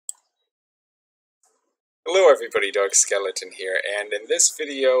Hello everybody, Dog Skeleton here, and in this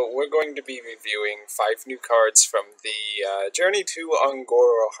video we're going to be reviewing 5 new cards from the Journey to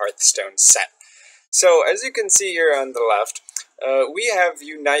Ungoro Hearthstone set. So, as you can see here on the left, we have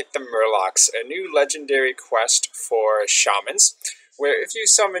Unite the Murlocs, a new legendary quest for shamans, where if you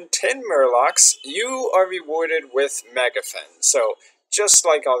summon 10 Murlocs, you are rewarded with Megafin. So, just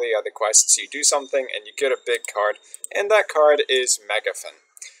like all the other quests, you do something and you get a big card, and that card is Megafin.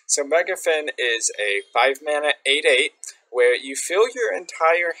 So Megafin is a 5-mana 8/8 where you fill your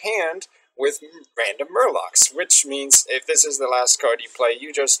entire hand with random Murlocs, which means if this is the last card you play,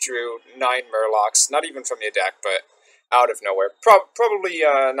 you just drew 9 Murlocs, not even from your deck, but out of nowhere. Probably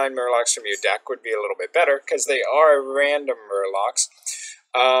 9 Murlocs from your deck would be a little bit better, because they are random Murlocs.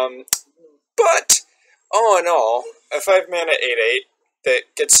 But, all in all, a 5-mana 8/8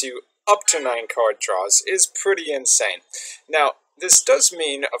 that gets you up to 9 card draws is pretty insane. Now, this does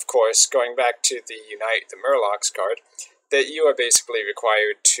mean, of course, going back to the Unite the Murlocs card, that you are basically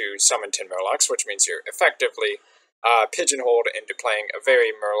required to summon 10 Murlocs, which means you're effectively pigeonholed into playing a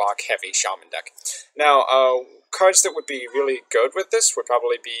very Murloc-heavy Shaman deck. Now, cards that would be really good with this would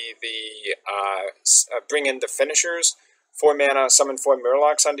probably be the bring in the finishers, 4-mana, summon 4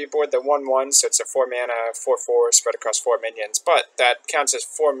 Murlocs onto your board, the 1/1, so it's a 4-mana, 4/4 spread across 4 minions, but that counts as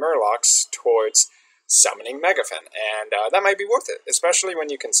 4 Murlocs towards summoning Megafin, and that might be worth it, especially when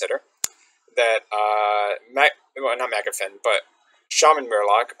you consider that, well, not Megafin, but Shaman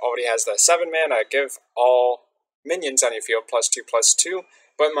Murloc already has the 7-mana, give all minions on your field +2/+2,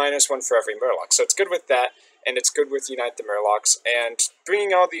 but -1 for every Murloc. So it's good with that, and it's good with Unite the Murlocs, and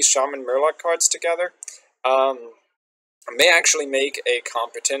bringing all these Shaman Murloc cards together may actually make a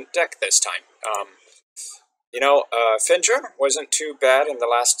competent deck this time. Finja wasn't too bad in the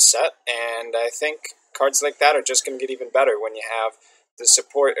last set, and I think cards like that are just going to get even better when you have the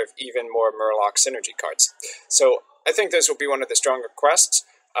support of even more Murloc synergy cards. So I think this will be one of the stronger quests,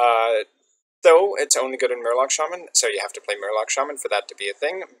 though it's only good in Murloc Shaman, so you have to play Murloc Shaman for that to be a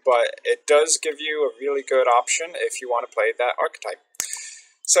thing, but it does give you a really good option if you want to play that archetype.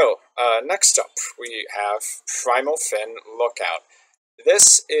 So, next up, we have Primalfin Lookout.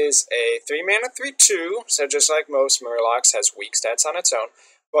 This is a 3-mana 3/2, so just like most Murlocs, has weak stats on its own,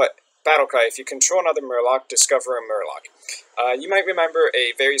 but Battlecry, if you control another Murloc, discover a Murloc. You might remember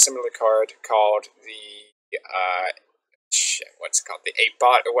a very similar card called the, what's it called? The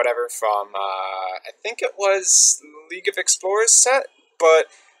 8-Bot or whatever from, I think it was League of Explorers set, but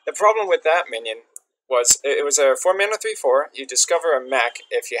the problem with that minion was it was a 4-mana 3/4, you discover a mech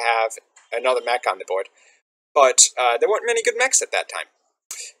if you have another mech on the board, but there weren't many good mechs at that time.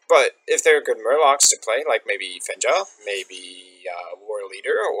 But if there are good Murlocs to play, like maybe Finja, maybe War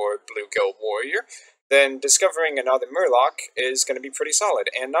Leader, or Bluegill Warrior, then discovering another Murloc is going to be pretty solid.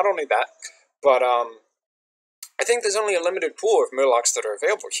 And not only that, but I think there's only a limited pool of Murlocs that are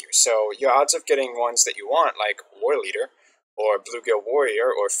available here, so your odds of getting ones that you want, like War Leader, or Bluegill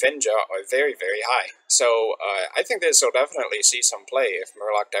Warrior, or Finja, are very, very high. So I think this will definitely see some play if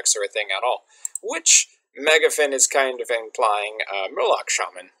Murloc decks are a thing at all. Which Megafin is kind of implying Murloc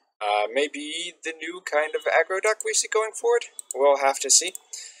Shaman. Maybe the new kind of aggro deck we see going forward? We'll have to see.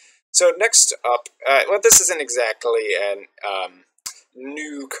 So next up, well, this isn't exactly an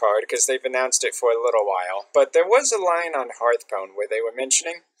new card, because they've announced it for a little while, but there was a line on Hearthstone where they were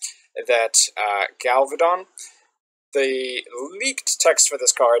mentioning that Galvadon, the leaked text for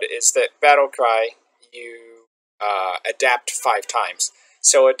this card is that Battlecry, you adapt 5 times.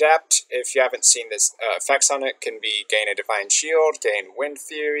 So adapt, if you haven't seen this, effects on it can be gain a Divine Shield, gain Wind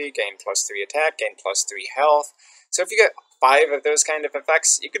Fury, gain +3 attack, gain +3 health. So if you get 5 of those kind of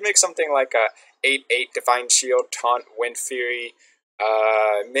effects, you could make something like a 8/8 Divine Shield, Taunt, Wind Fury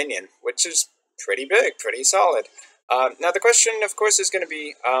minion, which is pretty big, pretty solid. Now the question, of course, is going to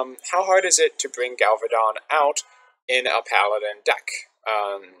be, how hard is it to bring Galvadon out in a Paladin deck?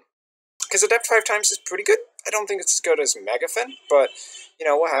 Because adapt 5 times is pretty good. I don't think it's as good as Megafin, but,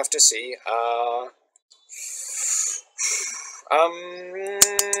 we'll have to see.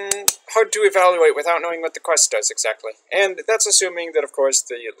 Hard to evaluate without knowing what the quest does exactly. And that's assuming that, of course,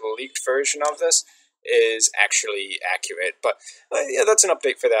 the leaked version of this is actually accurate. But, yeah, that's an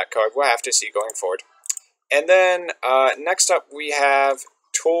update for that card. We'll have to see going forward. And then, next up, we have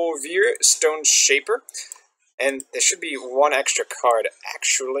Tol'vir Stoneshaper. And there should be one extra card,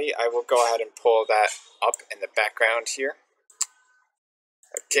 actually. I will go ahead and pull that up in the background here.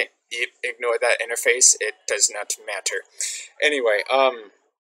 Okay, ignore that interface. It does not matter. Anyway,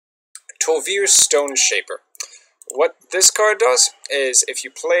 Tol'vir Stoneshaper. What this card does is, if you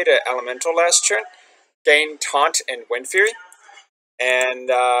played an Elemental last turn, gain Taunt and Wind Fury. And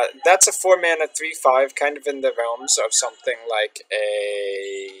that's a 4-mana 3/5, kind of in the realms of something like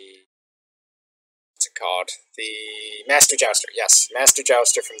a... what's it called? The Master Jouster. Yes, Master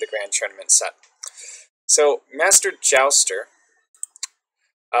Jouster from the Grand Tournament set. So, Master Jouster,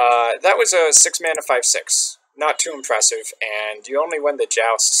 that was a 6-mana 5/6. Not too impressive, and you only win the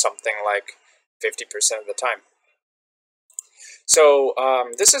joust something like 50% of the time. So,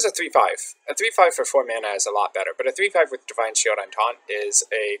 this is a 3/5. A 3/5 for 4 mana is a lot better, but a 3/5 with Divine Shield on Taunt is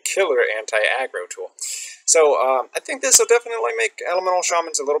a killer anti-aggro tool. So, I think this will definitely make Elemental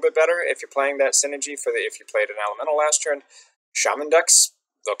Shamans a little bit better if you're playing that synergy for if you played an Elemental last turn. Shaman decks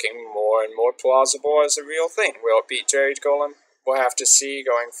looking more and more plausible as a real thing. Will it beat Jade Golem? We'll have to see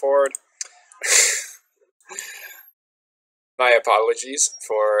going forward. My apologies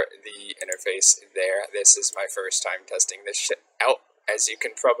for the interface there. This is my first time testing this shit out, as you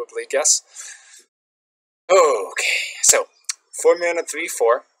can probably guess. Okay, so 4 mana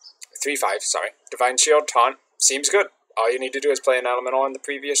 3/4, 3/5, sorry. Divine Shield Taunt seems good. All you need to do is play an Elemental in the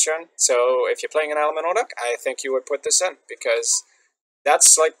previous turn. So if you're playing an Elemental deck, I think you would put this in, because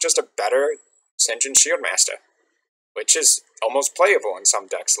that's like just a better Sinjin Shieldmaster, which is almost playable in some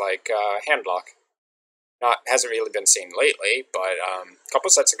decks, like Handlock. Hasn't really been seen lately, but a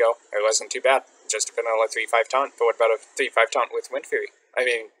couple sets ago, it wasn't too bad. Just a vanilla 3/5 taunt, but what about a 3/5 taunt with Wind Fury? I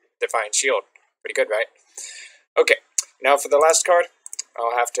mean, Defiant Shield. Pretty good, right? Okay, now for the last card,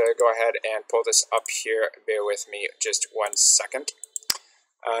 I'll have to go ahead and pull this up here. Bear with me just 1 second.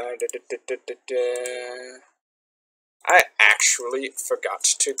 I actually forgot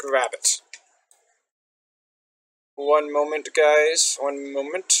to grab it. One moment, guys. One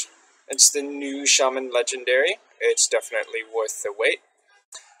moment. It's the new Shaman Legendary. It's definitely worth the wait.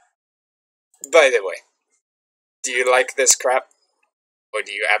 By the way, do you like this crap? Or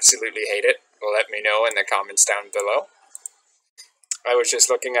do you absolutely hate it? Let me know in the comments down below. I was just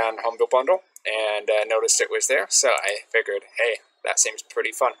looking on Humble Bundle and noticed it was there, so I figured, hey, that seems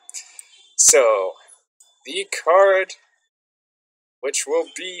pretty fun. So, the card, which will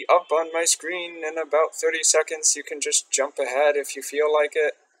be up on my screen in about 30 seconds, you can just jump ahead if you feel like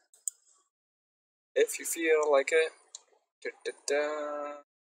it. If you feel like it.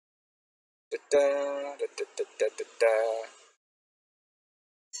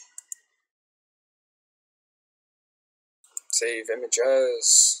 Save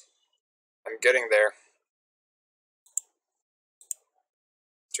images. I'm getting there.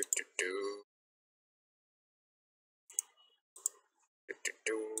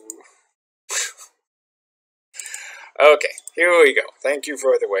 Okay, here we go. Thank you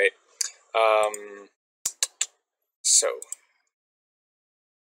for the wait. So,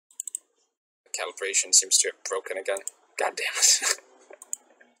 calibration seems to have broken again. God damn it.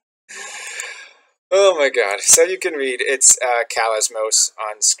 Oh my god. So you can read, it's Kalismos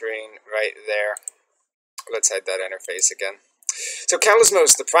on screen right there. Let's hide that interface again. So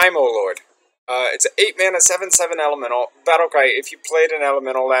Kalismos, the Primal Lord. It's an 8 mana 7/7 elemental. Battlecry, if you played an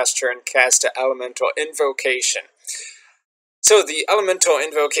elemental last turn, cast an elemental invocation. So the elemental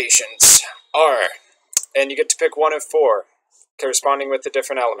invocations are, and you get to pick 1 of 4, corresponding with the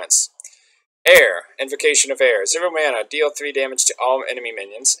different elements. Air, Invocation of Air, 0 mana, deal 3 damage to all enemy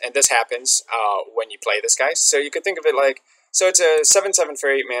minions, and this happens when you play this guy. So you could think of it like, so it's a 7/7 for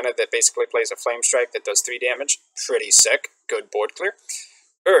 8 mana that basically plays a Flame Strike that does 3 damage. Pretty sick, good board clear.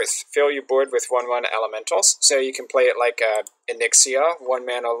 Earth, fill your board with 1/1 elementals, so you can play it like a Onyxia, 1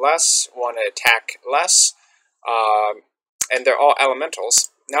 mana less, 1 attack less, and they're all elementals.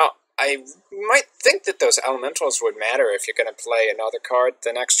 Now, I might think that those elementals would matter if you're going to play another card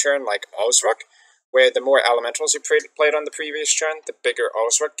the next turn, like Ozruk, where the more elementals you played on the previous turn, the bigger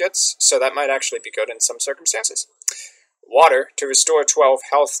Ozruk gets, so that might actually be good in some circumstances. Water, to restore 12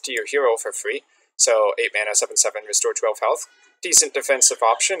 health to your hero for free, so 8 mana 7/7, restore 12 health. Decent defensive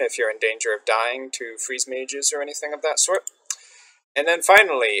option if you're in danger of dying to freeze mages or anything of that sort. And then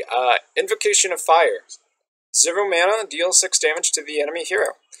finally, Invocation of Fire. 0 mana, deal 6 damage to the enemy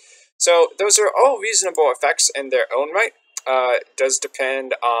hero. So those are all reasonable effects in their own right. It does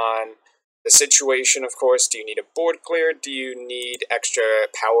depend on the situation, of course. Do you need a board clear? Do you need extra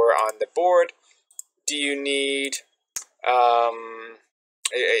power on the board? Do you need... what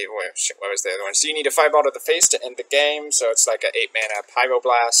was the other one? So you need a Fireball to the face to end the game, so it's like an 8 mana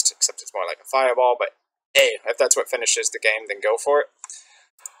Pyroblast, except it's more like a Fireball, but hey, if that's what finishes the game, then go for it.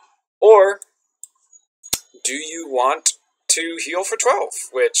 Or, do you want to heal for 12,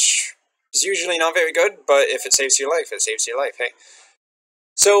 which is usually not very good, but if it saves your life, it saves your life, hey.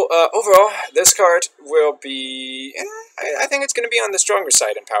 So, overall, this card will be... I think it's going to be on the stronger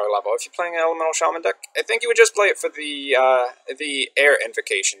side in power level. If you're playing an Elemental Shaman deck, I think you would just play it for the Air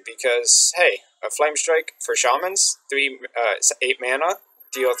Invocation, because, hey, a Flame Strike for Shamans, 8 mana,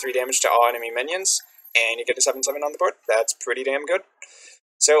 deal 3 damage to all enemy minions, and you get a 7/7 on the board. That's pretty damn good.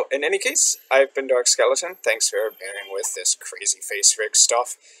 So, in any case, I've been Dark Skeleton. Thanks for bearing with this crazy face rig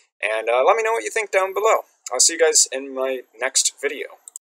stuff, and let me know what you think down below. I'll see you guys in my next video.